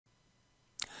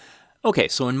Okay,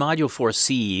 so in Module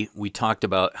 4C, we talked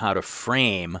about how to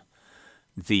frame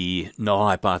the null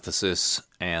hypothesis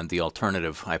and the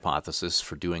alternative hypothesis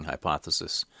for doing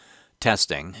hypothesis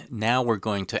testing. Now we're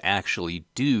going to actually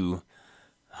do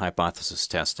hypothesis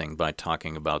testing by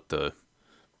talking about the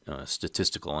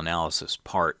statistical analysis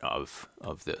part of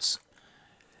this.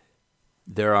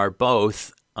 There are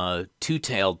both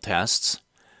two-tailed tests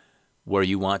where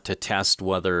you want to test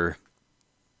whether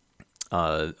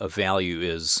a value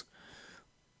is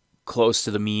close to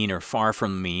the mean or far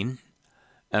from the mean,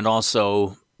 and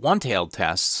also one-tailed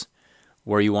tests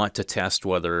where you want to test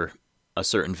whether a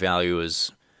certain value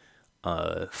is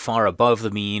far above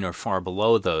the mean or far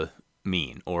below the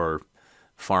mean, or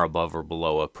far above or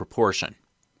below a proportion.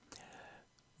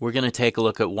 We're going to take a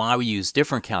look at why we use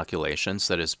different calculations.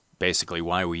 That is basically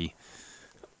why we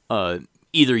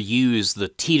either use the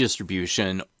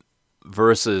t-distribution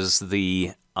versus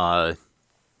the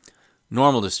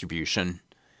normal distribution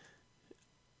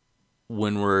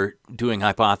when we're doing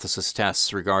hypothesis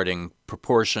tests regarding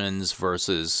proportions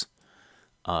versus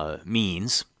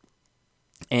means.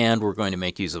 And we're going to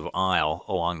make use of IL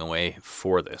along the way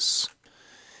for this.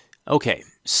 Okay,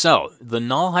 so the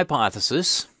null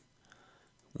hypothesis,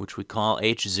 which we call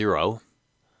H0,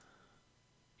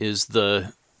 is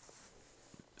the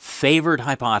favored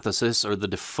hypothesis or the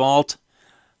default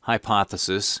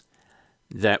hypothesis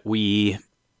that we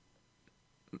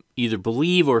either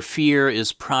believe or fear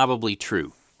is probably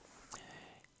true.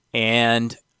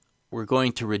 And we're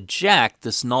going to reject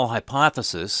this null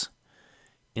hypothesis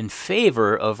in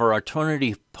favor of our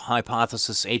alternative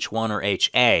hypothesis H1 or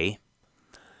HA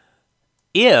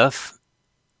if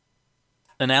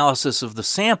analysis of the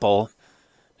sample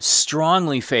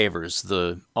strongly favors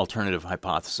the alternative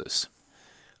hypothesis.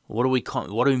 What do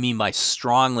we mean by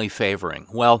strongly favoring?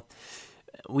 Well,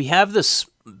 we have this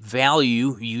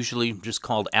value, usually just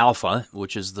called alpha,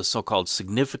 which is the so-called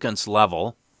significance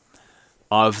level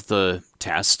of the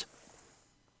test.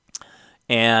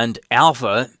 And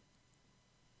alpha,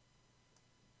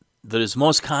 that is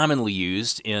most commonly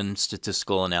used in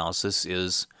statistical analysis,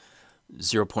 is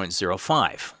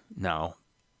 0.05. Now,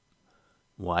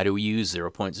 why do we use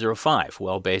 0.05?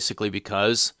 Well, basically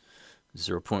because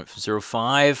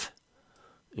 0.05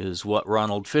 is what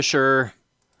Ronald Fisher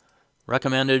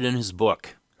recommended in his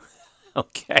book.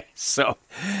 Okay, so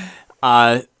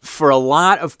for a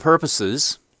lot of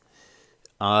purposes,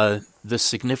 the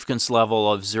significance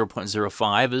level of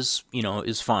 0.05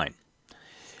 is fine.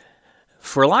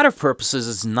 For a lot of purposes,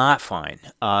 it's not fine.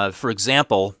 For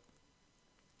example,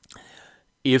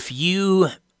 if you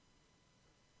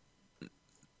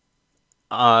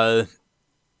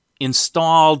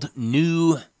installed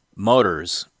new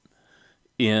motors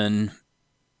in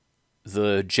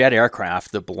the jet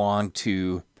aircraft that belonged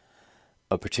to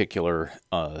a particular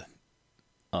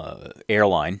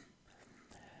airline,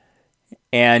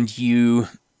 and you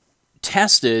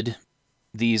tested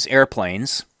these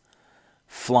airplanes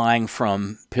flying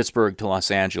from Pittsburgh to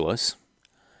Los Angeles,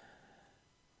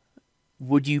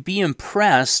 would you be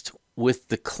impressed with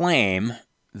the claim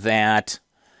that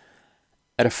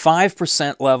at a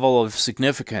 5% level of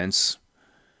significance,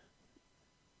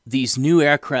 these new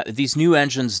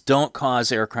engines don't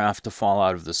cause aircraft to fall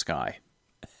out of the sky?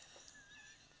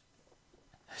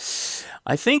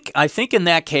 I think in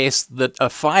that case that a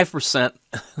 5%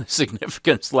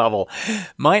 significance level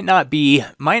might not be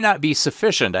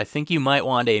sufficient. I think you might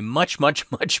want a much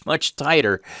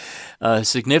tighter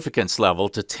significance level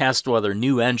to test whether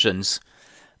new engines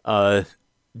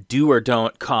do or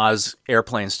don't cause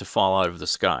airplanes to fall out of the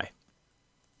sky.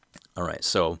 All right,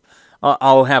 so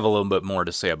I'll have a little bit more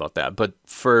to say about that. But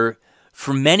for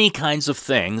many kinds of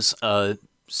things,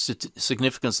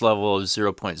 significance level of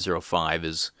 0.05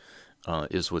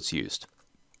 is what's used.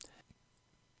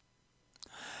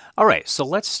 All right, so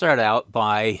let's start out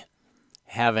by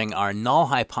having our null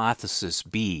hypothesis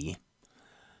be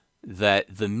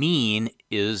that the mean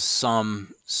is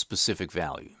some specific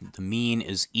value. The mean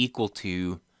is equal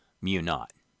to mu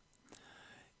naught.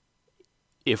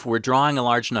 If we're drawing a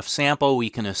large enough sample, we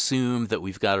can assume that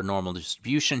we've got a normal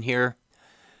distribution here.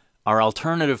 Our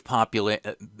alternative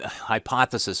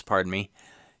hypothesis,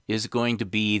 is going to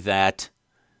be that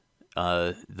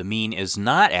the mean is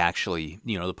not actually,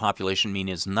 the population mean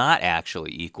is not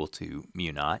actually equal to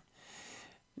mu naught.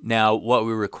 Now, what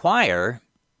we require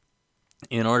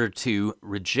in order to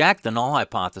reject the null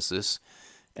hypothesis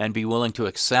and be willing to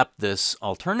accept this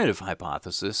alternative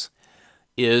hypothesis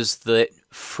is that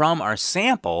from our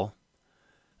sample,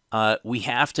 we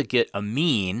have to get a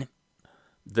mean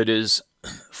that is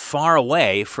far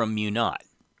away from mu naught.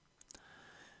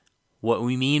 What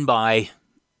we mean by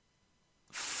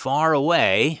far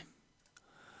away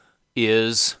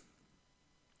is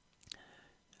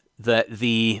that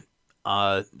the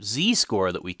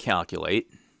z-score that we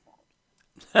calculate,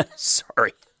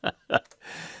 sorry,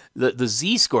 the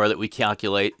z-score that we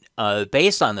calculate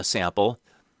based on the sample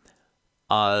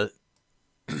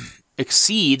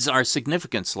exceeds our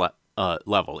significance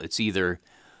level. It's either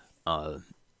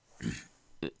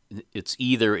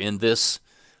in this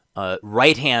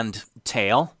right-hand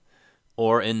tail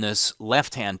or in this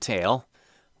left-hand tail,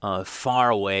 far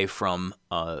away from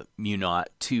mu naught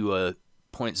to a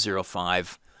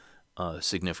 0.05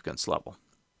 significance level.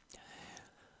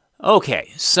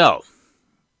 Okay, so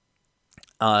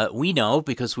we know,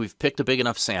 because we've picked a big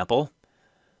enough sample,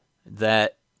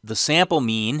 that the sample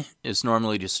mean is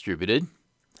normally distributed,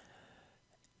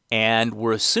 and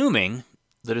we're assuming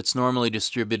that it's normally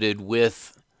distributed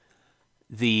with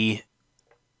the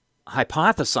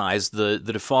hypothesized, the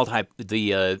default,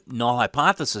 the null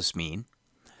hypothesis mean,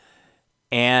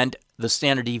 and the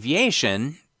standard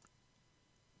deviation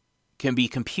can be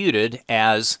computed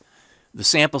as the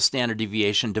sample standard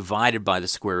deviation divided by the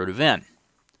square root of n.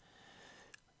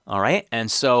 All right,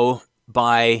 and so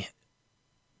by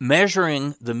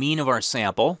measuring the mean of our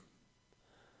sample,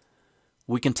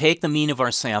 we can take the mean of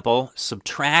our sample,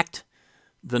 subtract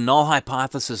the null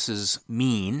hypothesis's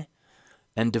mean,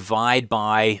 and divide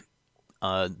by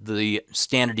the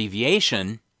standard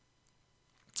deviation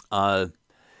to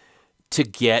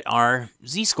get our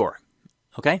z-score.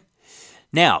 Okay?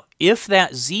 Now, if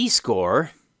that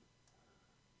z-score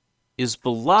is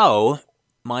below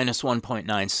minus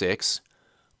 1.96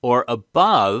 or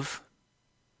above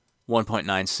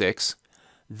 1.96,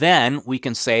 then we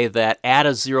can say that at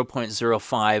a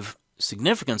 0.05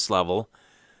 significance level,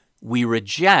 we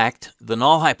reject the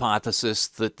null hypothesis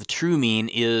that the true mean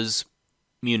is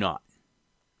mu naught.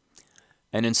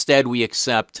 And instead, we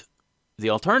accept the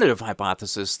alternative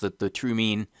hypothesis that the true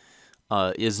mean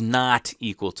is not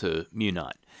equal to mu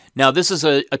naught. Now, this is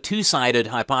a two-sided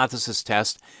hypothesis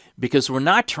test because we're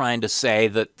not trying to say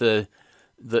that the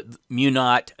mu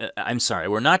naught,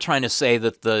 we're not trying to say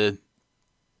that the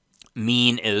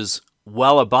mean is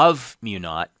well above mu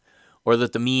naught or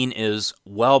that the mean is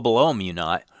well below mu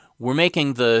naught. We're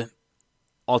making the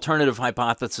alternative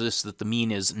hypothesis that the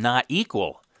mean is not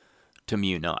equal to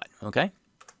mu naught, okay?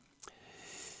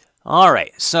 All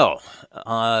right, so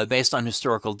based on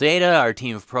historical data, our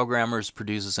team of programmers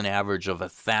produces an average of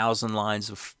 1,000 lines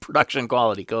of production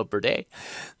quality code per day.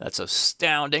 That's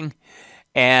astounding.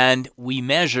 And we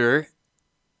measure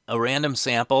a random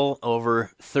sample over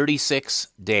 36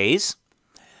 days.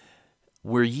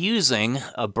 We're using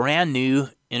a brand new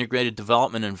integrated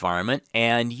development environment,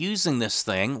 and using this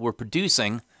thing, we're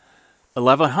producing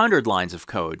 1,100 lines of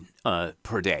code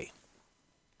per day,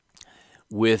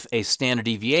 with a standard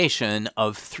deviation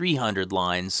of 300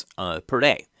 lines per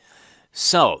day.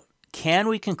 So, can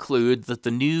we conclude that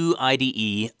the new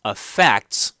IDE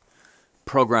affects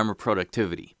programmer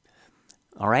productivity?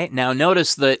 All right, now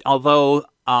notice that although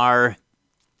our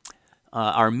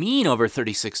mean over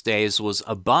 36 days was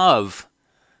above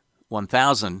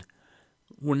 1,000,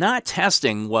 we're not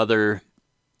testing whether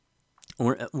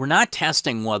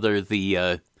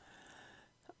the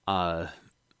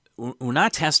we're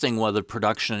not testing whether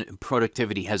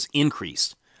productivity has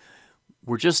increased.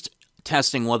 We're just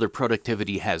testing whether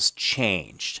productivity has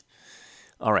changed.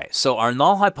 All right, so our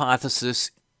null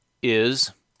hypothesis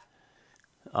is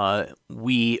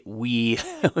we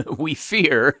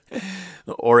fear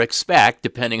or expect,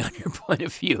 depending on your point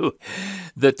of view,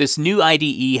 that this new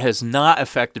IDE has not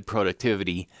affected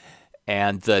productivity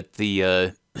and that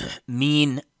the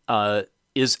mean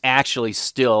is actually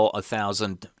still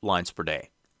 1,000 lines per day.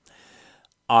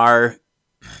 Our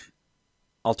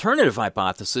alternative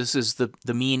hypothesis is that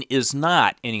the mean is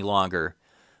not any longer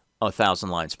 1,000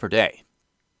 lines per day.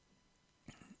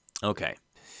 Okay.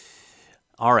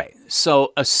 All right.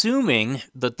 So assuming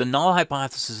that the null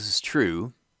hypothesis is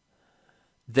true,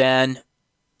 then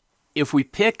if we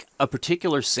pick a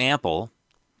particular sample,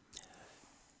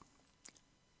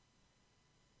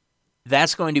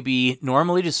 that's going to be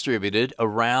normally distributed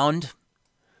around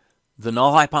the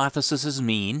null hypothesis's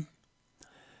mean,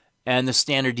 and the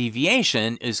standard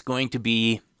deviation is going to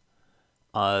be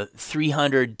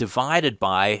 300 divided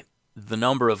by the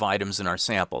number of items in our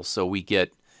sample. So we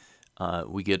get a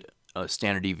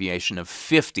standard deviation of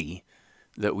 50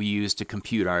 that we use to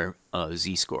compute our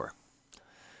z-score.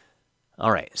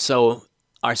 All right, so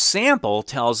our sample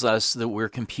tells us that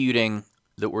we're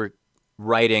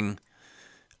writing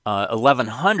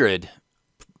 1,100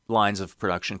 lines of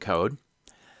production code,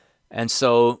 and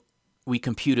so we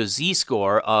compute a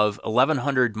z-score of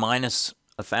 1,100 minus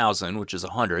 1,000, which is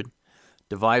 100,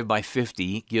 divided by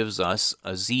 50 gives us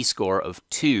a z-score of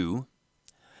 2.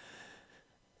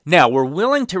 Now, we're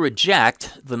willing to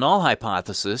reject the null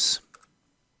hypothesis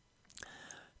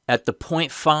at the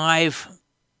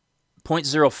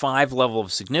 0.05 level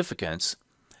of significance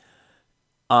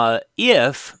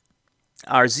if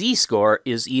our z-score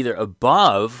is either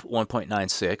above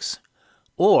 1.96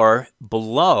 or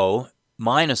below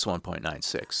minus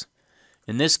 1.96.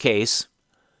 In this case,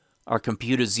 our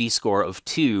computed z-score of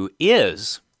 2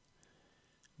 is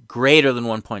greater than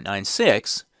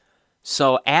 1.96.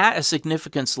 So at a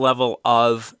significance level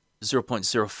of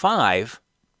 0.05,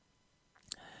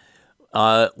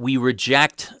 we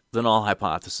reject the null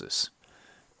hypothesis.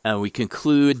 And we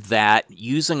conclude that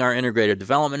using our integrated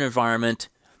development environment,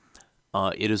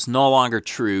 it is no longer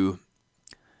true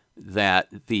that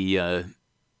the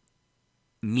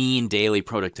mean daily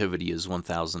productivity is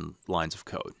 1,000 lines of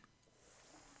code.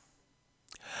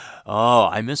 Oh,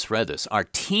 I misread this. Our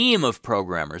team of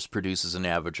programmers produces an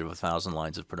average of 1,000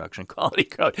 lines of production quality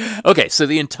code. Okay, so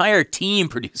the entire team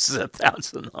produces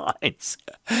 1,000 lines.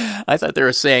 I thought they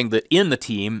were saying that in the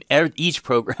team, each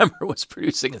programmer was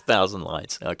producing 1,000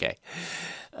 lines. Okay,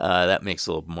 that makes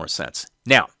a little more sense.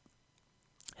 Now,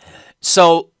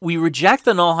 so we reject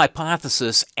the null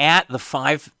hypothesis at the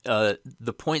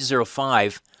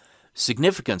 0.05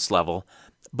 significance level,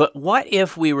 but what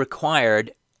if we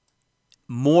required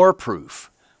more proof?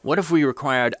 What if we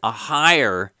required a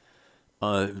higher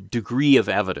degree of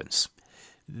evidence?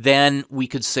 Then we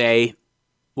could say,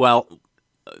 well,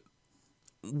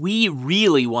 we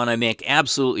really want to make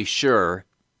absolutely sure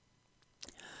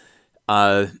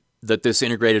that this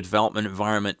integrated development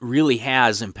environment really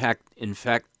has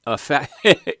affected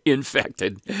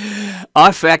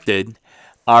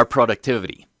our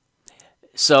productivity.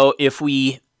 So if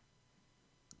we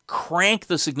crank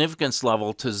the significance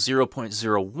level to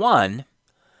 0.01,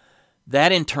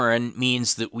 that in turn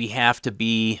means that we have to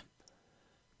be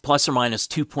plus or minus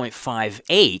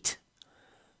 2.58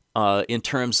 in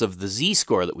terms of the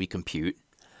z-score that we compute.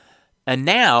 And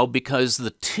now, because the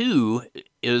 2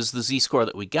 is the z-score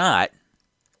that we got,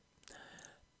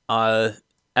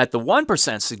 at the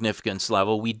 1% significance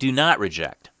level, we do not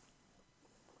reject.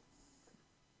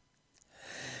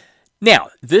 Now,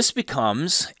 this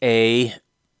becomes a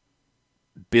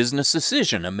business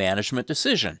decision, a management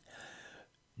decision.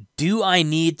 Do I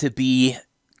need to be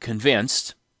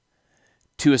convinced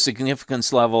to a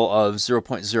significance level of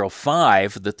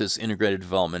 0.05 that this integrated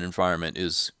development environment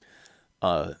is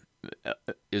a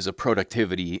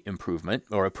productivity improvement,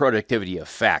 or a productivity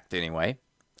effect anyway?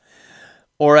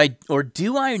 Or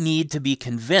do I need to be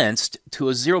convinced to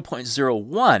a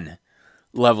 0.01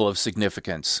 level of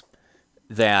significance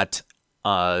that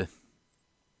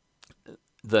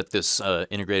that this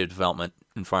integrated development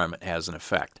environment has an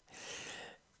effect?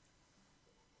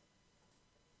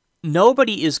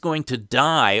 Nobody is going to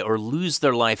die or lose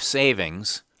their life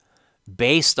savings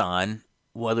based on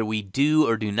whether we do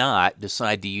or do not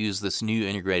decide to use this new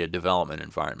integrated development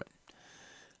environment.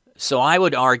 So I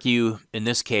would argue in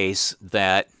this case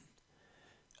that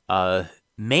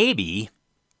maybe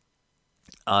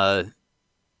an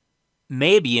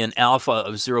alpha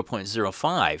of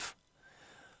 0.05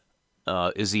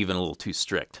 is even a little too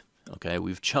strict. Okay,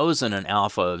 we've chosen an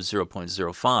alpha of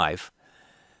 0.05.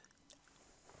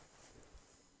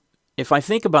 If I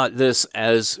think about this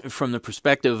as from the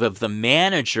perspective of the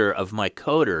manager of my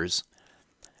coders,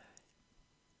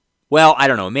 well, I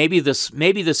don't know. Maybe this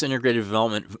integrated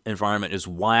development environment is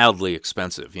wildly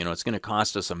expensive. You know, it's going to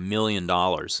cost us $1 million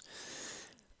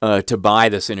to buy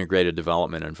this integrated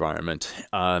development environment.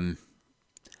 And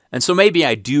so maybe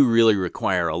I do really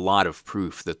require a lot of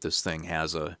proof that this thing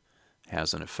has an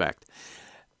effect.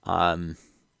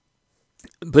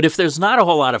 But if there's not a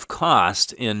whole lot of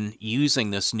cost in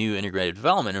using this new integrated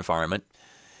development environment,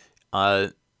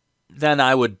 then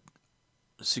I would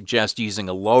suggest using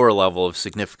a lower level of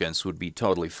significance would be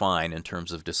totally fine in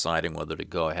terms of deciding whether to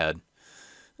go ahead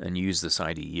and use this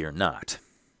IDE or not.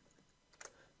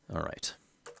 All right.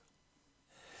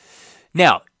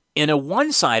 Now, in a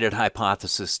one-sided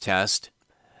hypothesis test,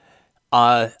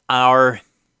 our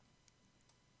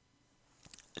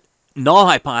null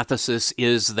hypothesis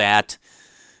is that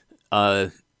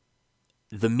the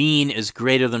mean is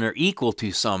greater than or equal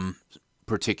to some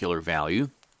particular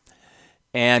value.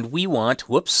 And we want,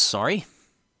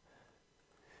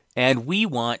 and we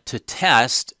want to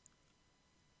test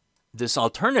this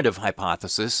alternative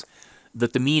hypothesis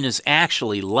that the mean is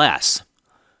actually less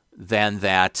than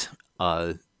that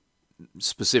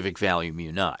specific value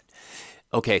mu naught.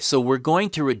 Okay, so we're going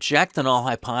to reject the null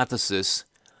hypothesis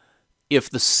if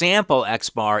the sample x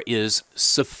bar is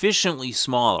sufficiently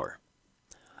smaller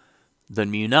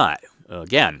than mu naught.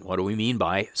 Again, what do we mean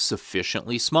by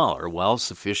sufficiently smaller? Well,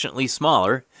 sufficiently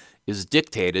smaller is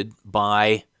dictated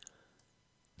by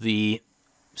the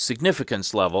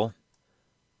significance level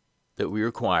that we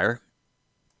require,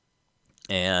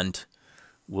 and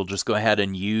we'll just go ahead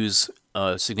and use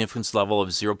a significance level of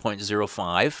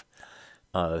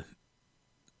 0.05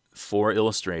 for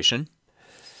illustration.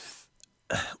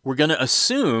 We're going to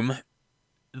assume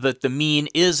that the mean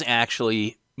is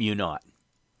actually mu naught.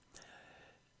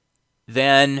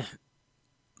 Then,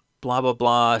 blah, blah,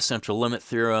 blah, central limit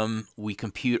theorem, we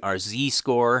compute our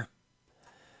z-score,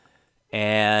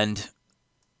 and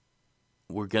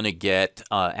we're going to get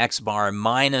x bar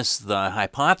minus the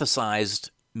hypothesized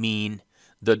mean,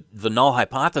 the null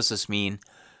hypothesis mean,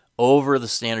 over the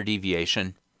standard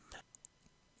deviation.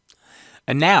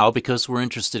 And now, because we're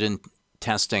interested in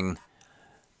testing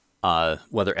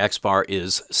whether x bar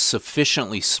is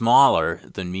sufficiently smaller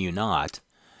than mu naught,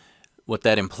 what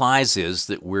that implies is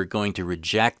that we're going to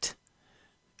reject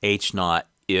h naught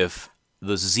if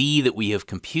the z that we have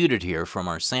computed here from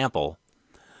our sample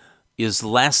is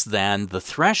less than the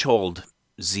threshold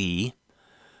z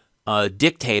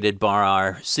dictated by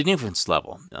our significance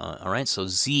level. All right, so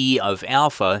z of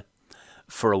alpha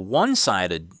for a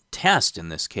one-sided test in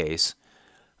this case,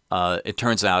 it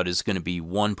turns out is going to be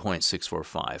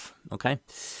 1.645. Okay.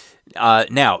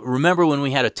 Now remember when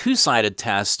we had a two-sided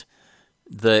test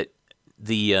that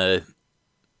the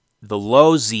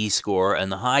low z-score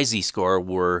and the high z-score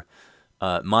were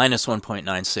minus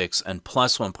 1.96 and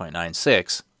plus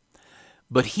 1.96.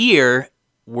 But here,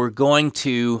 we're going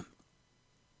to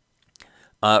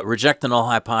reject the null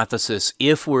hypothesis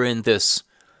if we're in this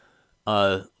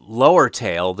lower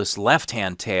tail, this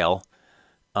left-hand tail,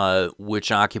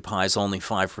 which occupies only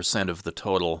 5% of the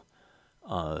total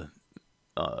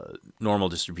normal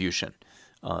distribution.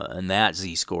 And that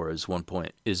z-score is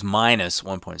minus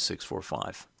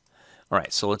 1.645. All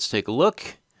right, so let's take a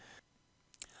look.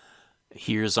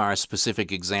 Here's our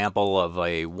specific example of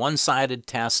a one-sided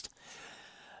test.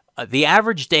 The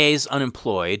average days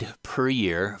unemployed per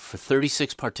year for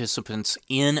 36 participants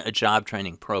in a job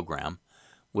training program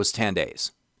was 10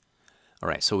 days. All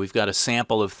right, so we've got a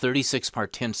sample of 36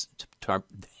 participants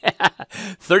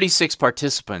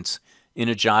in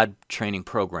a job training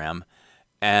program,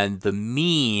 and the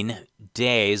mean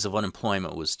days of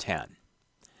unemployment was 10.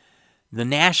 The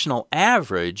national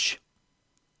average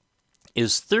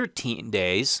is 13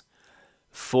 days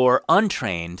for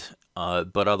untrained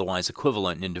but otherwise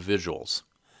equivalent individuals.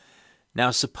 Now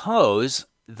suppose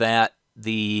that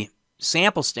the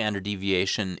sample standard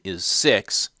deviation is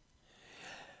 6.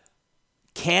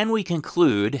 Can we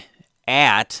conclude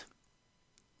at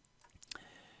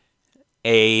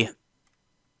a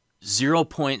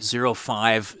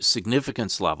 0.05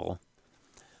 significance level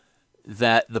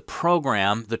that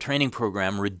the training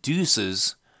program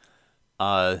reduces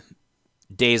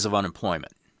days of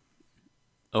unemployment?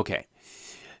 Okay.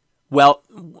 Well,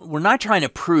 we're not trying to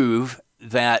prove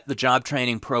that the job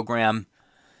training program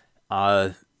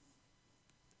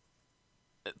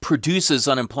produces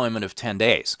unemployment of 10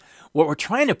 days. What we're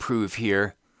trying to prove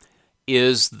here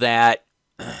is that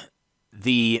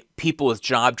the people with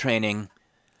job training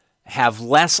have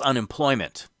less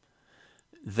unemployment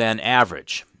than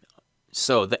average.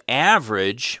 So the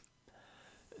average,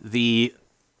 the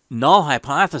null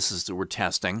hypothesis that we're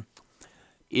testing,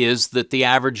 is that the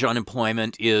average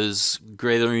unemployment is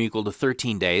greater than or equal to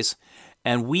 13 days.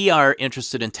 And we are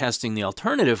interested in testing the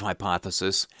alternative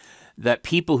hypothesis that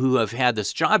people who have had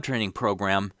this job training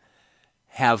program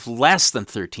have less than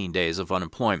 13 days of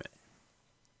unemployment.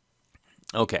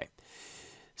 Okay,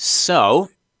 so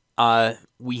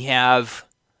we have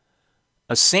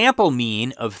a sample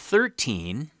mean of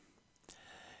 13,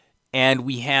 and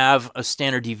we have a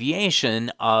standard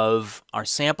deviation of our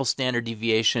sample standard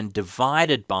deviation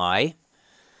divided by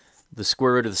the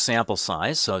square root of the sample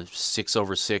size. So 6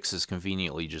 over 6 is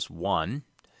conveniently just 1.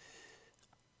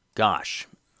 Gosh,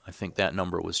 I think that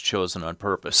number was chosen on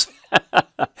purpose.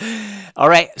 All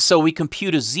right, so we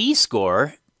compute a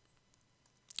z-score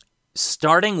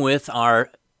starting with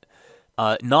our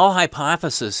null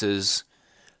hypothesis's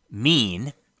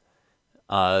mean.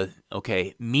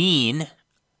 Mean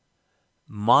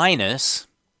minus,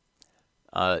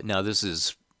 now this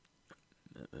is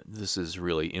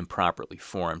really improperly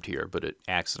formed here, but it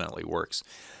accidentally works.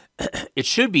 It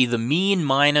should be the mean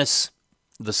minus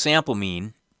the sample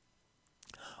mean,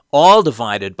 all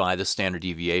divided by the standard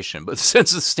deviation. But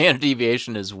since the standard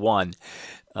deviation is 1,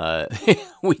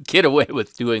 we get away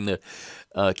with doing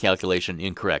calculation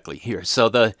incorrectly here. So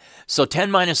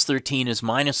 10 minus 13 is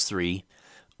minus 3.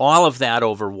 All of that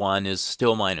over 1 is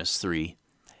still minus 3.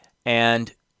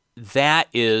 And that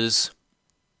is,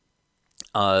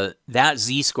 that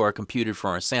z-score computed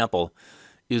for our sample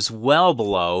is well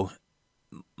below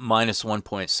minus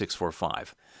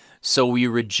 1.645. So we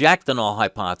reject the null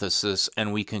hypothesis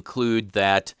and we conclude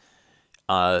that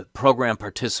program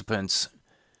participants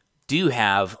do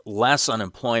have less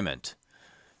unemployment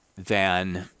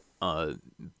than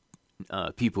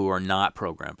people who are not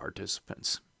program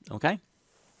participants. Okay?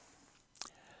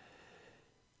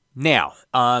 Now,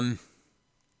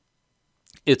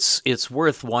 it's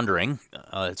worth wondering,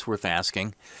 it's worth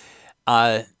asking,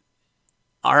 our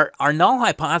null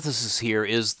hypothesis here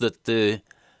is that the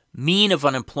mean of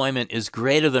unemployment is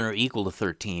greater than or equal to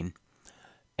 13,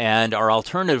 and our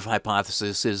alternative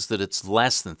hypothesis is that it's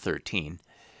less than 13.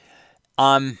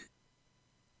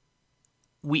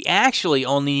 We actually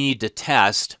only need to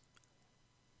test,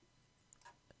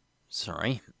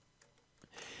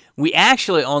 we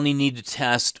actually only need to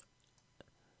test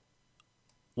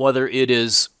whether it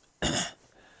is,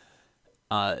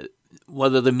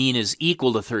 whether the mean is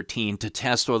equal to 13 to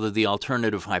test whether the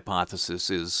alternative hypothesis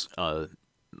is,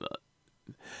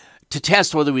 to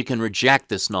test whether we can reject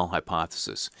this null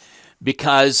hypothesis.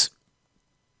 Because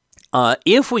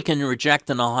if we can reject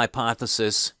the null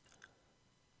hypothesis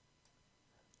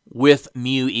with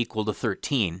mu equal to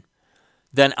 13,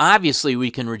 then obviously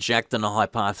we can reject the null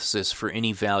hypothesis for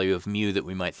any value of mu that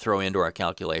we might throw into our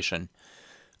calculation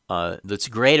that's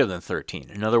greater than 13.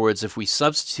 In other words, if we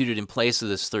substituted in place of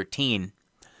this 13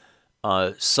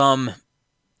 some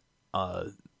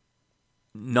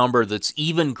number that's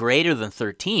even greater than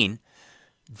 13,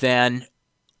 then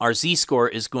our z-score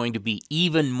is going to be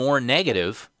even more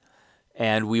negative,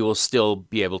 and we will still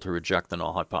be able to reject the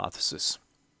null hypothesis.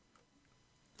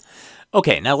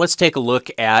 Okay, now let's take a look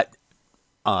at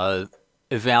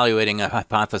evaluating a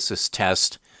hypothesis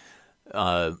test,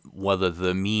 whether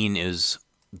the mean is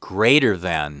greater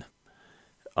than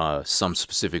some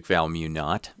specific value mu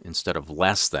naught instead of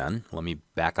less than. Let me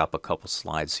back up a couple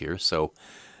slides here. So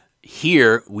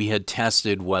here we had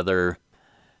tested whether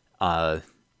the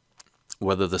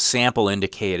sample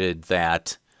indicated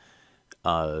that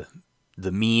the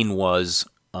mean was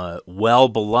well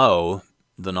below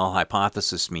the null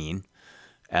hypothesis mean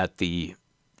at the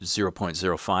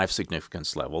 0.05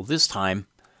 significance level. This time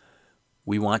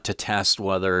we want to test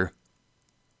whether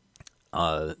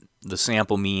the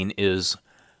sample mean is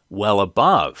well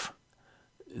above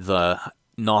the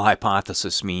null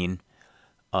hypothesis mean,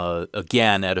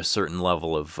 again at a certain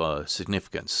level of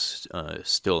significance,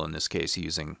 still in this case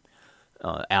using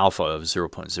alpha of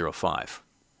 0.05.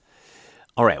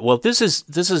 All right, well, this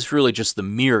is really just the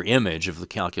mirror image of the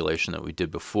calculation that we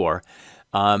did before.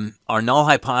 Our null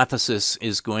hypothesis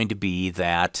is going to be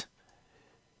that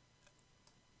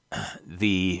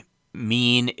the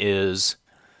mean is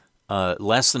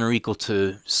less than or equal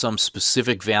to some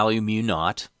specific value mu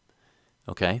naught,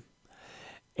 okay?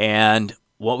 And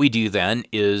what we do then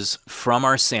is from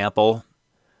our sample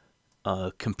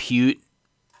compute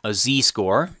a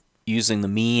z-score using the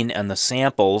mean and the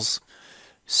sample's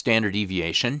standard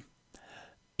deviation.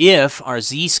 If our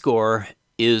z-score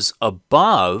is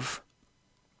above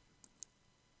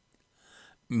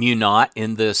mu naught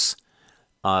in this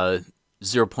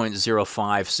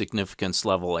 0.05 significance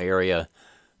level area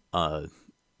to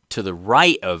the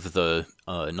right of the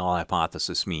null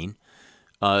hypothesis mean,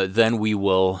 then we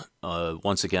will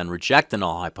once again reject the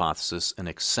null hypothesis and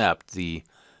accept the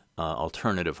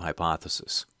alternative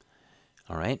hypothesis.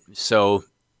 All right, so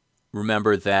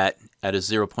remember that at a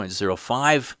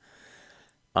 0.05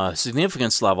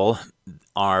 significance level,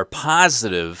 our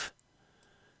positive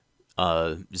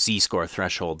z-score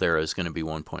threshold there is going to be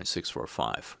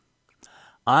 1.645.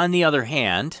 On the other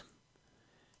hand,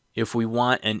 if we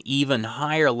want an even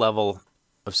higher level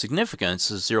of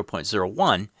significance,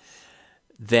 0.01,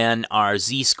 then our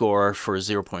z-score for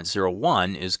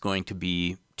 0.01 is going to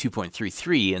be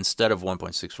 2.33 instead of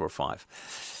 1.645.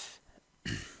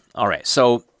 All right,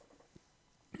 so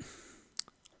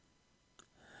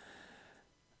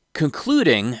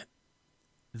concluding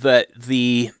that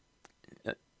the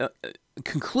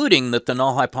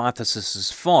null hypothesis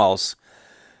is false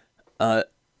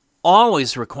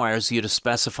always requires you to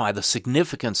specify the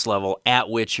significance level at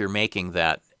which you're making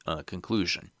that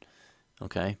conclusion.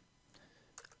 Okay?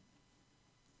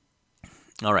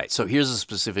 All right, so here's a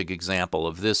specific example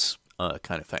of this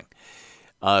kind of thing.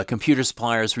 Computer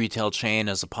suppliers retail chain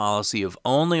has a policy of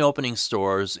only opening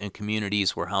stores in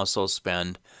communities where households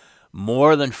spend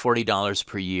more than $40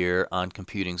 per year on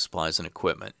computing supplies and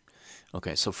equipment.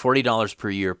 Okay, so $40 per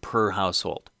year per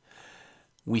household.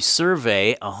 We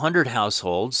survey 100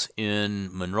 households in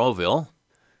Monroeville,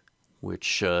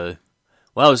 which, well,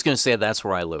 I was going to say that's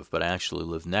where I live, but I actually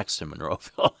live next to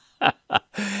Monroeville.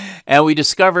 And we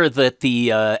discover that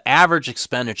the average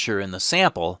expenditure in the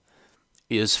sample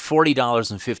is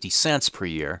 $40.50 per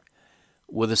year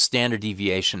with a standard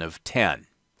deviation of 10.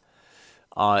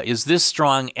 Is this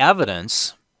strong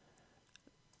evidence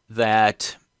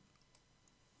that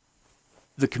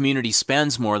the community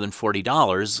spends more than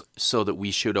 $40 so that we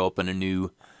should open a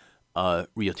new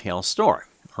retail store,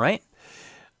 right?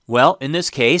 Well, in this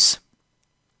case,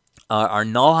 our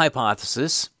null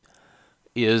hypothesis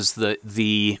is that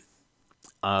the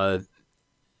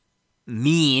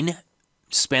mean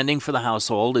spending for the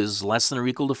household is less than or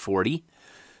equal to 40.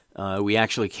 We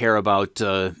actually care about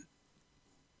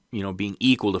being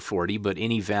equal to 40, but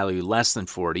any value less than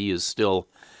 40 is still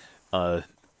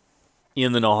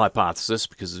in the null hypothesis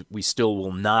because we still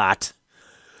will not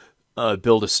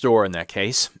build a store in that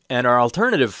case. And our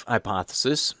alternative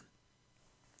hypothesis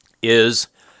is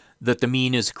that the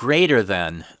mean is greater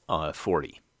than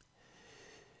 40.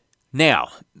 Now,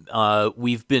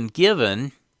 we've been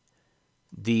given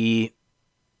the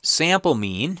sample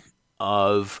mean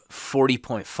of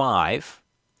 40.5.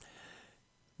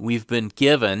 We've been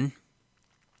given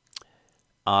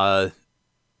that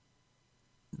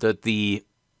the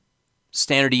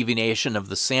standard deviation of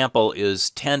the sample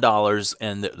is $10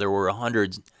 and that there were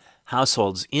 100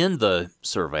 households in the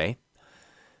survey.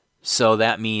 So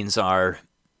that means our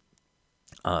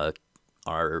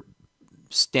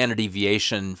standard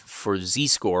deviation for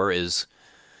z-score is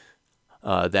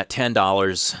that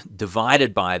 $10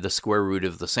 divided by the square root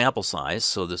of the sample size.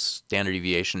 So the standard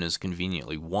deviation is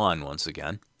conveniently 1 once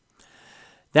again.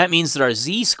 That means that our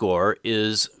z-score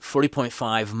is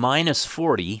 40.5 minus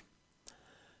 40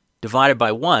 divided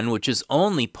by 1, which is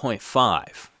only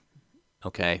 0.5.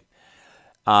 Okay?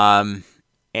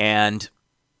 And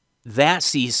that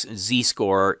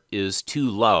z-score is too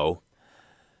low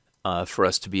for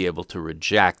us to be able to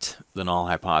reject the null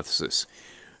hypothesis.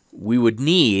 We would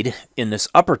need, in this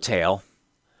upper tail,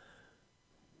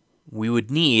 we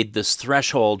would need this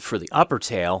threshold for the upper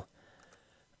tail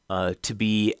to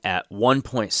be at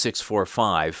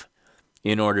 1.645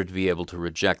 in order to be able to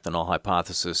reject the null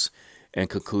hypothesis and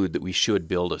conclude that we should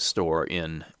build a store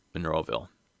in Monroeville.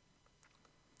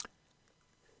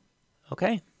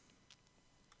 Okay.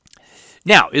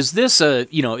 Now, is this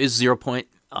is 0.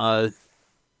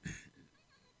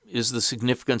 Is the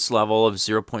significance level of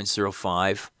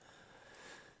 0.05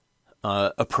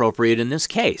 appropriate in this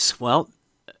case? Well,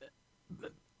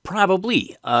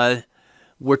 probably.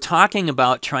 We're talking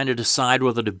about trying to decide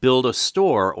whether to build a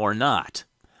store or not.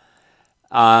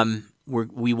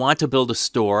 We want to build a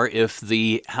store if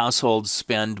the households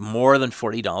spend more than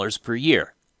 $40 per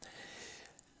year.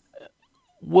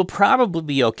 We'll probably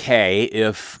be okay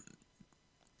if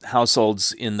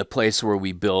households in the place where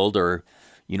we build are,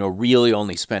 really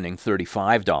only spending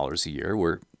 $35 a year.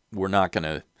 We're not going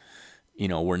to,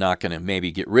 we're not going to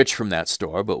maybe get rich from that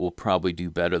store, but we'll probably do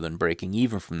better than breaking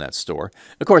even from that store.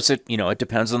 Of course, it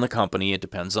depends on the company, it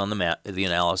depends on the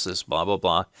analysis, blah blah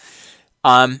blah.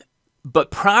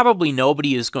 But probably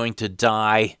nobody is going to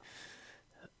die.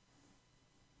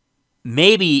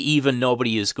 Maybe even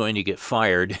nobody is going to get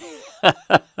fired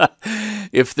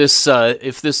if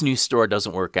this new store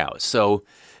doesn't work out. So,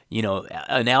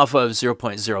 an alpha of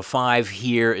 0.05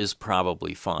 here is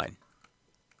probably fine.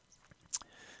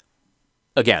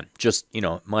 Again, just,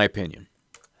 my opinion.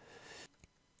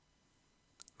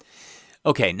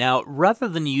 Okay, now, rather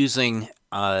than using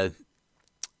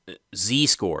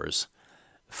z-scores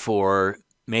for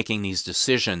making these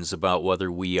decisions about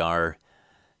whether we are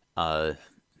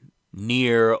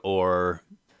near or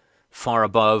far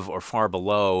above or far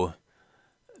below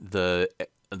the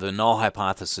null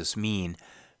hypothesis mean,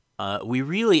 we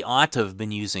really ought to have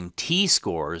been using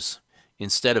t-scores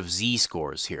instead of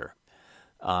z-scores here.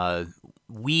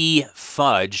 We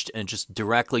fudged and just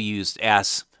directly used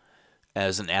S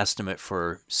as an estimate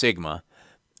for sigma,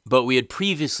 but we had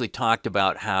previously talked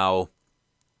about how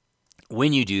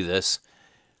when you do this,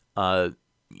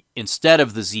 instead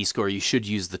of the z-score, you should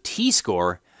use the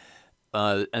t-score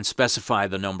and specify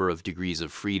the number of degrees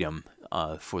of freedom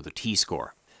for the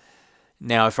t-score.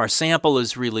 Now, if our sample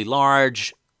is really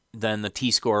large, then the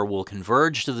t-score will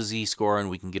converge to the z-score, and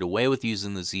we can get away with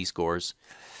using the z-scores.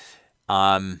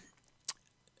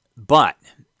 But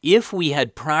if we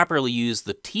had properly used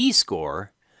the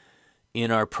t-score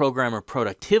in our programmer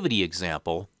productivity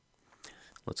example,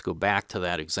 let's go back to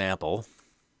that example.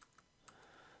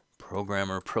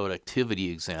 Programmer productivity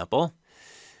example.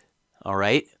 All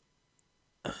right.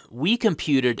 we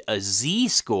computed a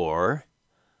z-score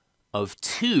of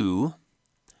 2,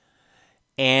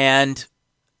 and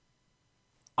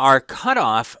our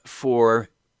cutoff for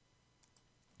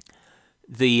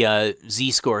the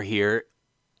z-score here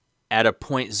at a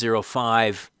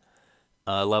 0.05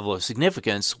 level of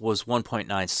significance was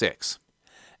 1.96.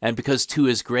 And because 2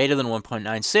 is greater than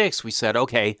 1.96, we said,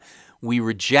 okay, we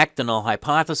reject the null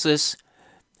hypothesis.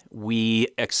 We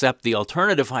accept the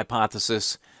alternative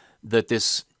hypothesis that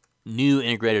this new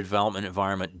integrated development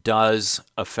environment does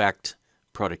affect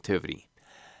productivity.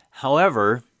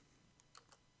 However,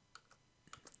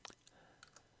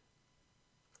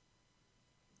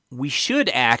 we should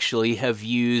actually have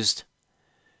used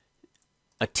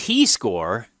a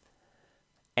t-score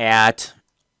at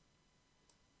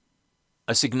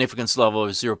a significance level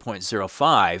of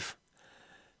 0.05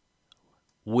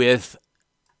 with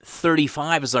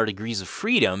 35 as our degrees of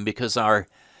freedom, because our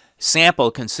sample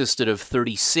consisted of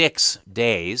 36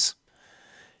 days.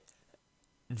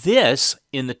 This,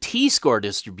 in the t-score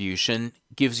distribution,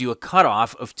 gives you a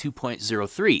cutoff of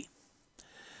 2.03.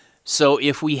 So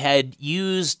if we had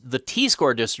used the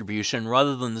t-score distribution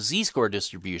rather than the z-score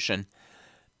distribution,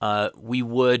 we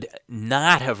would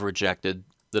not have rejected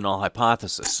the null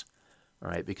hypothesis, all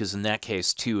right? Because in that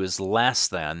case, 2 is less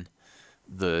than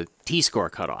the t-score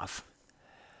cutoff,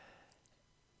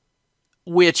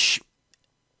 which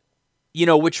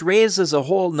raises a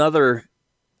whole nother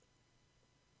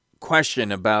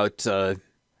question about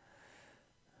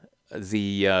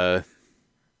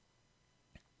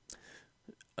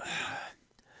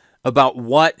about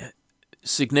what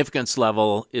significance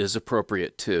level is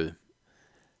appropriate to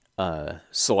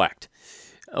select.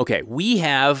 Okay, we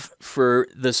have, for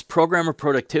this programmer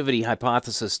productivity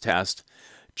hypothesis test,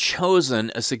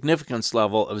 chosen a significance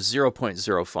level of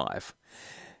 0.05.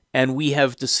 And we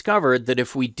have discovered that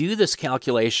if we do this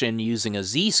calculation using a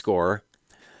z-score,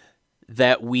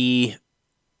 that we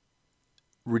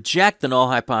reject the null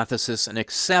hypothesis and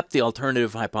accept the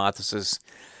alternative hypothesis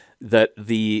that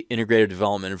the integrated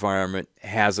development environment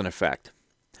has an effect.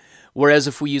 Whereas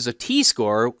if we use a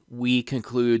t-score, we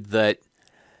conclude that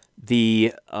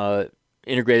the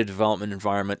integrated development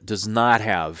environment does not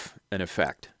have an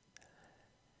effect.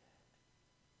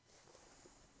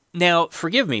 Now,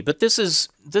 forgive me, but this is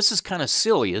kind of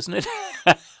silly, isn't it?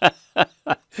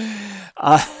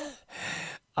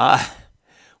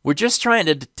 We're just trying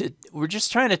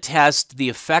to test the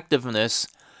effectiveness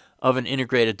of an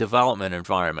integrated development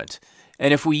environment,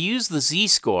 and if we use the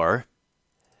z-score,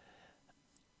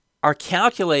 our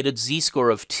calculated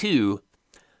z-score of 2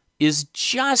 is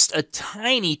just a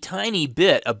tiny, tiny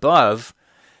bit above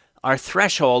our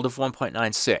threshold of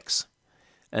 1.96.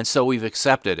 And so we've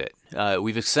accepted it.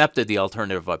 We've accepted the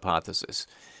alternative hypothesis.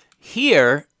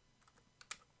 Here,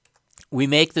 we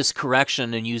make this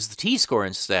correction and use the t-score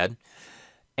instead,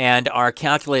 and our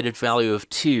calculated value of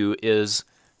 2 is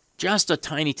just a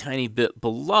tiny, tiny bit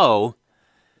below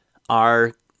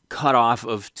our cutoff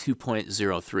of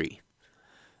 2.03.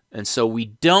 And so we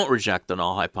don't reject the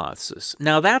null hypothesis.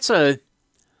 Now, that's a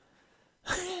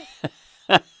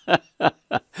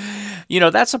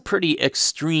that's a pretty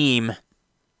extreme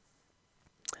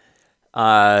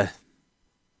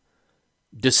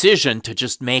decision to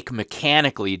just make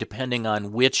mechanically, depending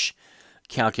on which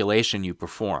calculation you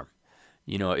perform.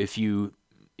 If you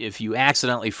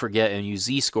accidentally forget and use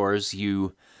z-scores,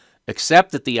 you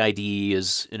accept that the IDE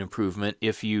is an improvement.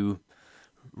 If you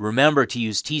remember to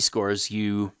use t-scores,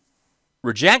 you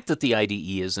reject that the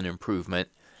IDE is an improvement.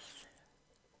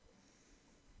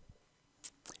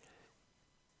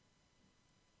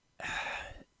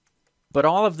 But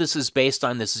all of this is based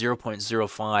on this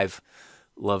 0.05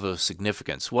 level of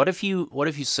significance. What if you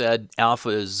said alpha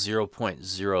is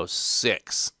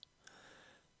 0.06?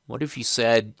 What if you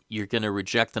said you're going to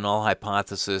reject the null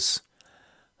hypothesis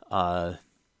at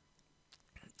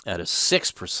a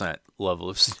 6% level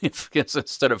of significance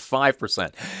instead of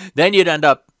 5%? Then you'd end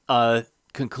up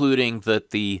concluding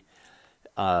that the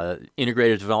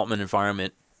integrated development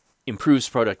environment improves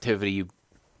productivity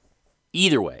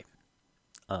either way.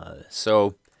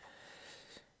 So,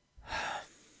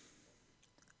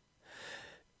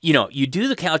 you do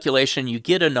the calculation, you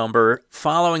get a number,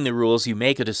 following the rules, you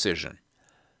make a decision.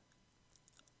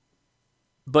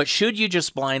 But should you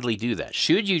just blindly do that?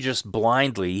 Should you just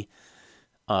blindly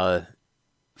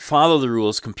follow the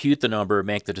rules, compute the number,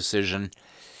 make the decision?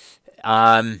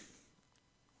 That's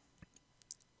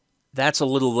a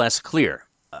little less clear.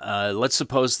 Let's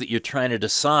suppose that you're trying to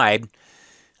decide,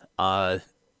 we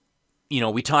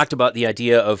talked about the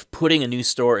idea of putting a new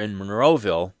store in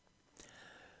Monroeville.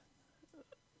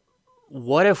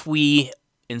 What if we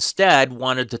instead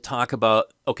wanted to talk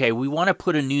about, okay, we want to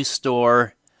put a new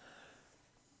store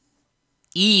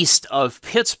east of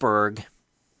Pittsburgh.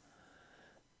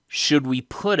 Should we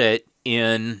put it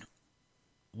in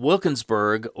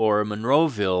Wilkinsburg or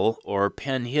Monroeville or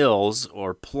Penn Hills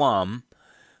or Plum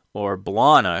or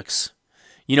Blawnox?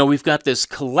 You know, we've got this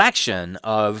collection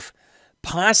of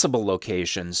possible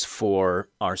locations for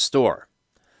our store.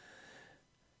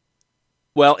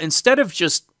 Well, instead of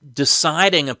just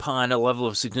deciding upon a level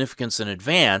of significance in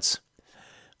advance,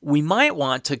 we might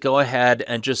want to go ahead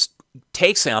and just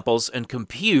take samples and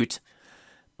compute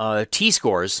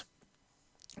t-scores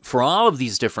for all of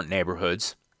these different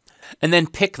neighborhoods, and then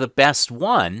pick the best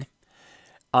one,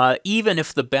 even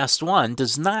if the best one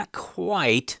does not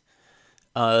quite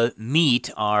meet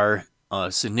our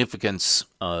significance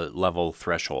level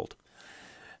threshold.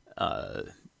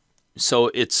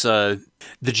 So it's the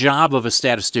job of a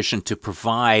statistician to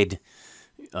provide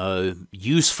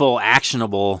useful,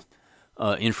 actionable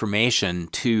information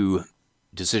to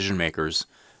decision makers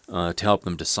to help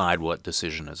them decide what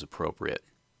decision is appropriate.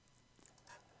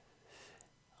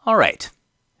 All right.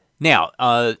 Now,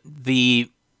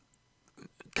 the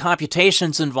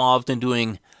computations involved in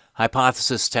doing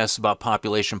hypothesis tests about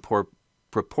population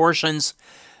proportions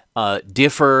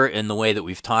differ in the way that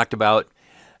we've talked about.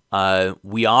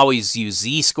 We always use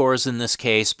z-scores in this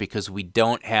case because we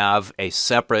don't have a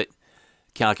separate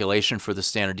calculation for the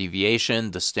standard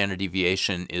deviation. The standard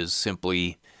deviation is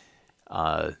simply,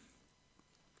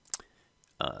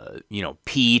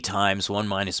 p times 1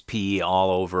 minus p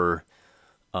all over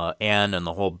n, and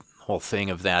the whole thing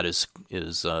of that is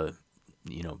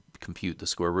compute the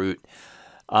square root.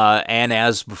 And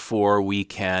as before, we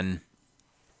can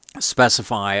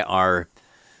specify our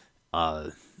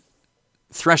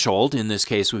threshold. In this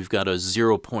case, we've got a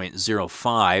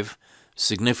 0.05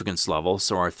 significance level,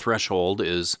 so our threshold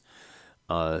is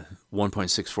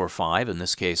 1.645, in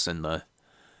this case in the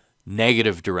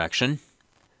negative direction.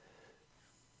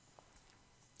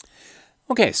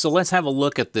 Okay, so let's have a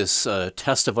look at this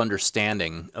test of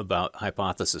understanding about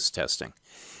hypothesis testing.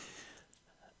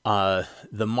 The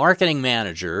marketing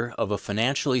manager of a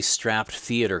financially strapped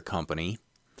theater company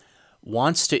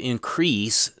wants to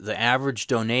increase the average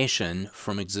donation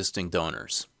from existing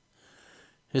donors.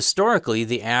 Historically,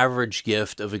 the average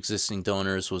gift of existing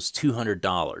donors was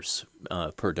 $200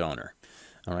 per donor.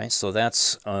 All right, so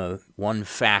that's one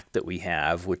fact that we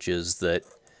have, which is that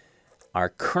our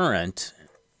current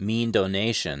mean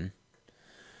donation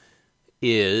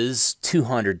is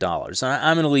 $200.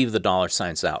 I'm going to leave the dollar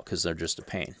signs out because they're just a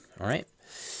pain. All right,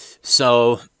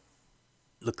 so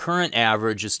the current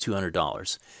average is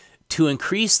 $200. To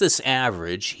increase this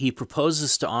average, he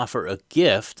proposes to offer a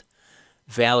gift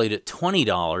valued at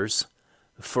 $20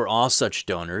 for all such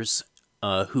donors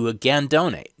who again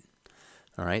donate.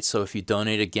 All right, so if you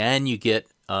donate again, you get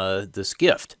this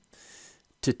gift.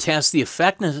 To test the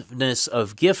effectiveness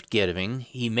of gift giving,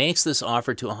 he makes this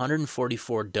offer to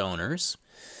 144 donors.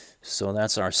 So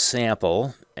that's our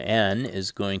sample. N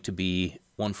is going to be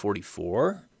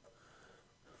 144.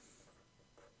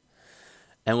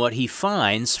 And what he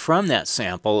finds from that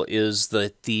sample is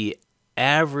that the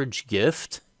average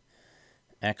gift,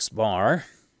 X bar,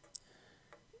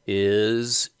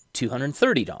 is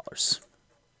 $230.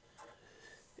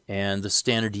 And the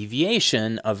standard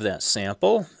deviation of that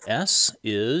sample, S,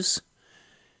 is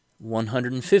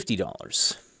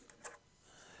 $150.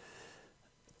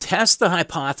 Test the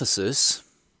hypothesis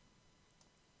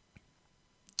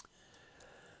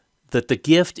that the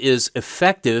gift is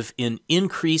effective in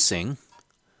increasing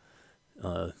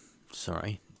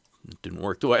sorry, it didn't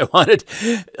work the way I wanted,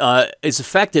 is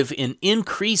effective in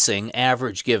increasing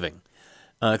average giving.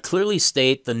 Clearly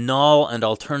state the null and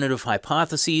alternative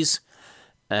hypotheses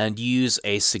and use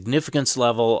a significance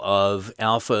level of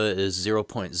alpha is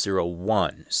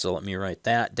 0.01. So let me write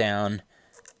that down.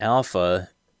 Alpha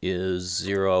is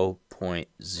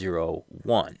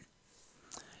 0.01.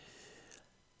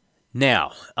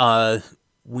 Now,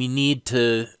 we need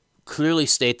to clearly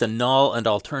state the null and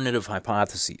alternative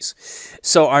hypotheses.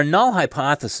 So our null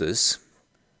hypothesis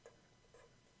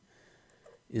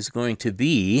is going to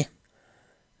be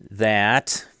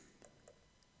that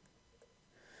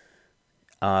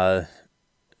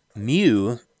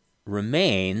mu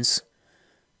remains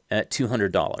at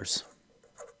 $200.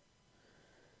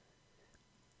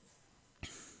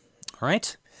 All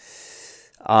right.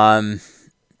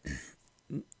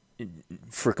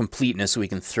 For completeness, we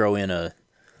can throw in a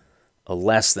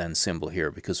less than symbol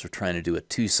here because we're trying to do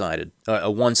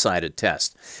a one-sided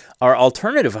test. Our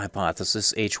alternative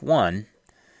hypothesis, H1,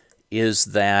 is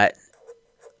that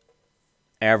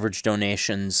average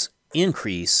donations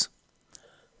increase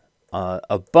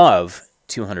above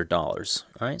 $200.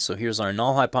 All right, so here's our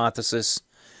null hypothesis,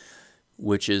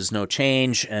 which is no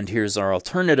change, and here's our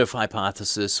alternative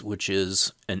hypothesis, which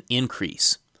is an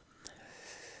increase.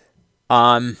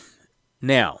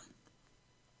 Now,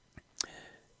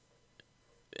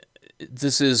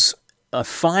 this is a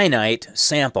finite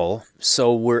sample,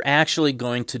 so we're actually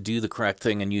going to do the correct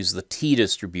thing and use the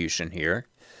t-distribution here.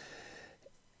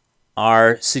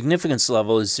 Our significance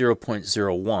level is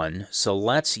 0.01, so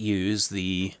let's use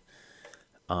the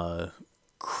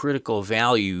critical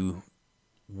value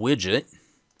widget.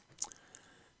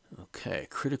 Okay,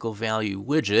 critical value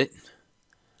widget.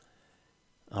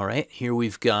 All right, here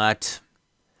we've got,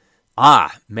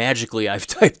 magically I've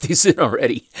typed these in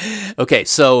already. Okay,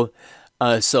 so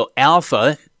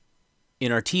alpha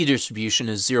in our t-distribution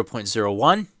is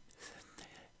 0.01,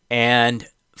 and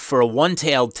for a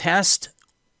one-tailed test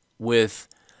with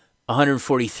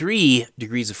 143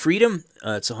 degrees of freedom,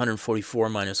 it's 144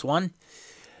 minus 1,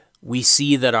 we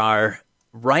see that our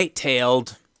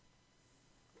right-tailed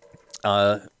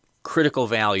critical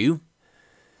value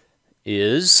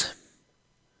is,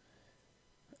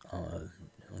 all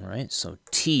right, so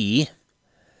t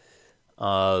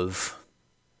of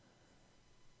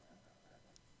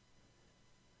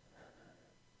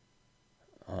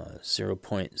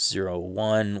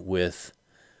 0.01 with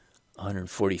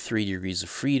 143 degrees of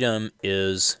freedom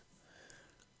is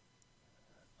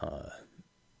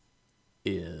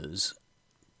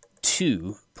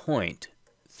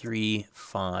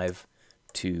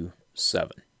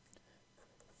 2.3527.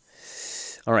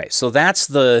 All right, so that's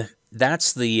the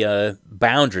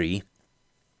boundary,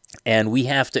 and we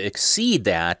have to exceed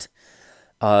that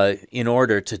in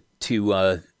order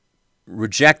to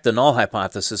reject the null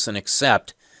hypothesis and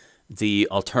accept the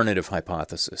alternative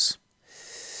hypothesis.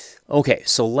 Okay,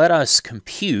 so let us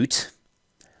compute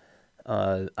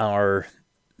our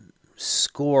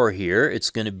score here. It's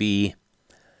going to be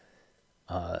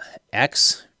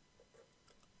x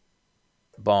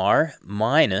bar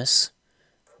minus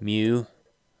mu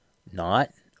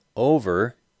naught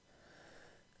over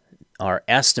our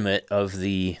estimate of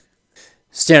the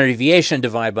standard deviation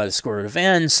divided by the square root of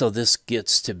n. So this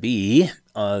gets to be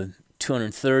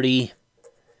 230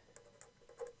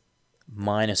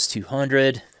 minus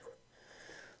 200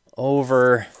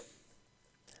 over,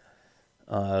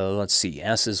 let's see,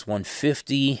 S is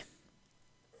 150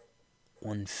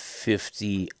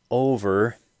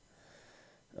 over,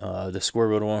 the square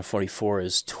root of 144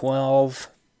 is 12.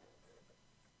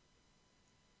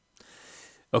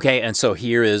 Okay, and so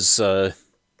here is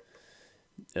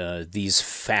these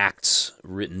facts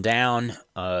written down.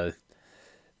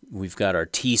 We've got our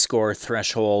t-score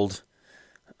threshold.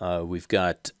 We've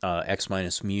got x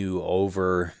minus mu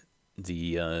over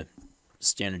the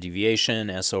standard deviation,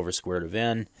 s over square root of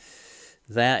n.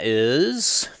 That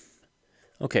is,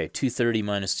 okay, 230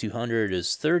 minus 200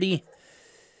 is 30.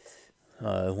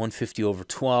 150 over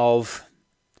 12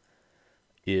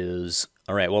 is,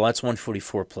 all right, well, that's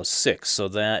 144 plus 6, so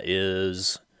that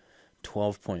is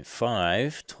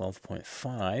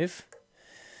 12.5,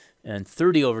 and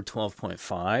 30 over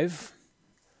 12.5,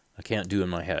 I can't do in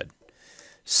my head.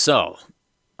 So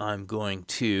I'm going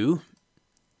to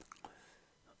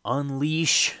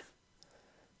unleash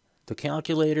the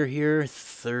calculator here.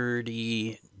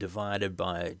 30 divided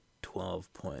by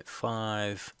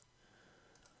 12.5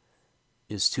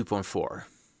 is 2.4,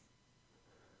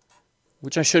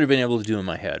 which I should have been able to do in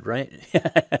my head, right?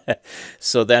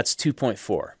 So that's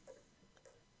 2.4.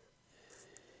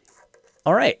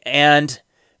 All right, and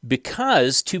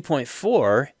because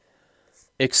 2.4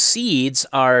 exceeds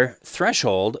our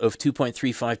threshold of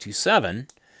 2.3527,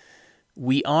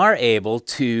 we are able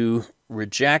to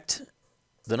reject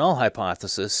the null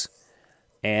hypothesis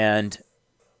and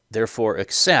therefore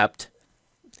accept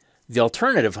the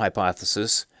alternative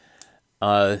hypothesis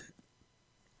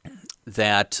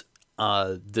that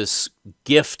this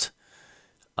gift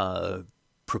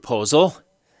proposal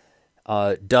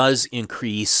does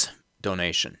increase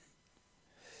donation.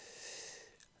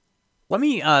 Let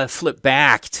me flip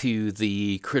back to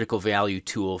the critical value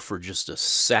tool for just a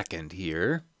second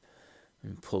here.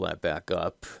 Let me pull that back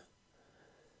up.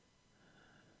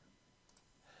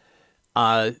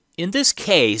 In this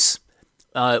case,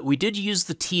 we did use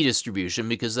the t-distribution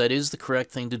because that is the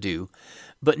correct thing to do.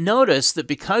 But notice that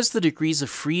because the degrees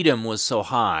of freedom was so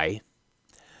high,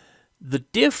 the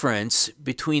difference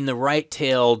between the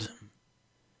right-tailed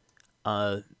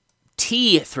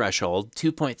t threshold,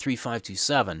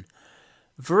 2.3527,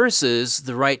 versus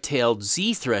the right-tailed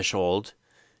z threshold,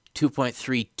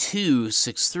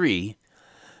 2.3263,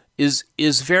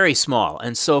 is very small.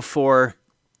 And so for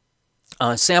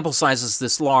sample sizes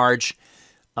this large,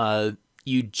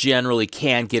 you generally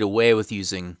can get away with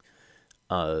using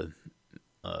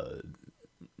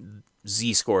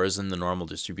z-scores in the normal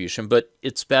distribution, but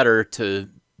it's better to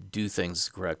do things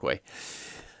the correct way.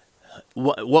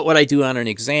 What would I do on an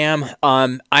exam?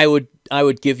 I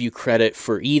would give you credit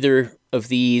for either of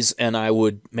these, and I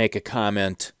would make a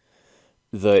comment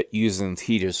that using the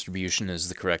t-distribution is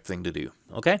the correct thing to do.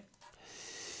 Okay?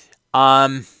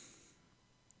 Now,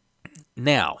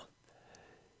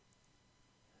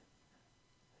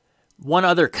 one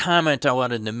other comment I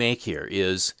wanted to make here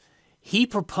is he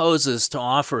proposes to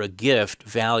offer a gift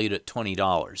valued at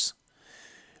 $20.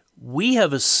 We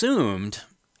have assumed,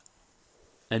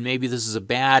 and maybe this is a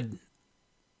bad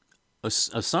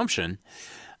assumption,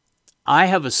 I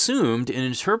have assumed in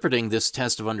interpreting this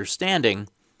test of understanding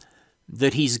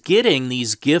that he's getting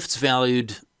these gifts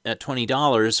valued at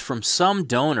 $20 from some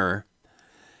donor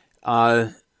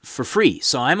for free.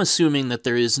 So I'm assuming that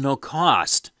there is no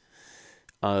cost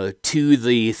to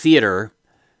the theater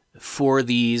for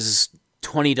these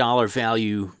 $20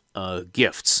 value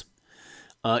gifts.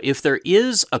 If there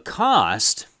is a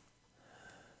cost,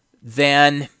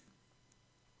 then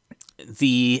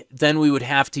we would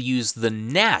have to use the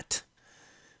net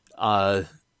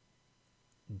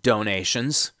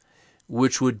donations,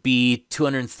 which would be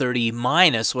 $230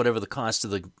 minus whatever the cost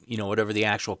of the, whatever the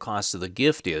actual cost of the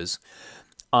gift is.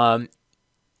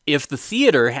 If the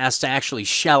theater has to actually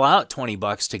shell out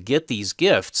 $20 to get these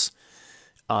gifts,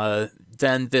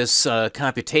 then this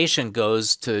computation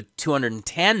goes to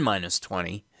 210 minus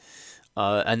 20,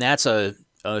 and that's a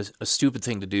stupid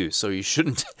thing to do. So you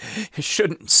shouldn't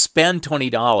spend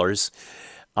 $20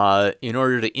 in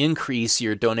order to increase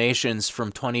your donations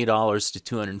from $20 to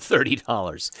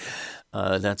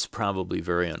 $230. That's probably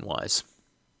very unwise.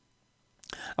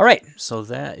 All right, so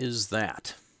that is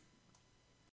that.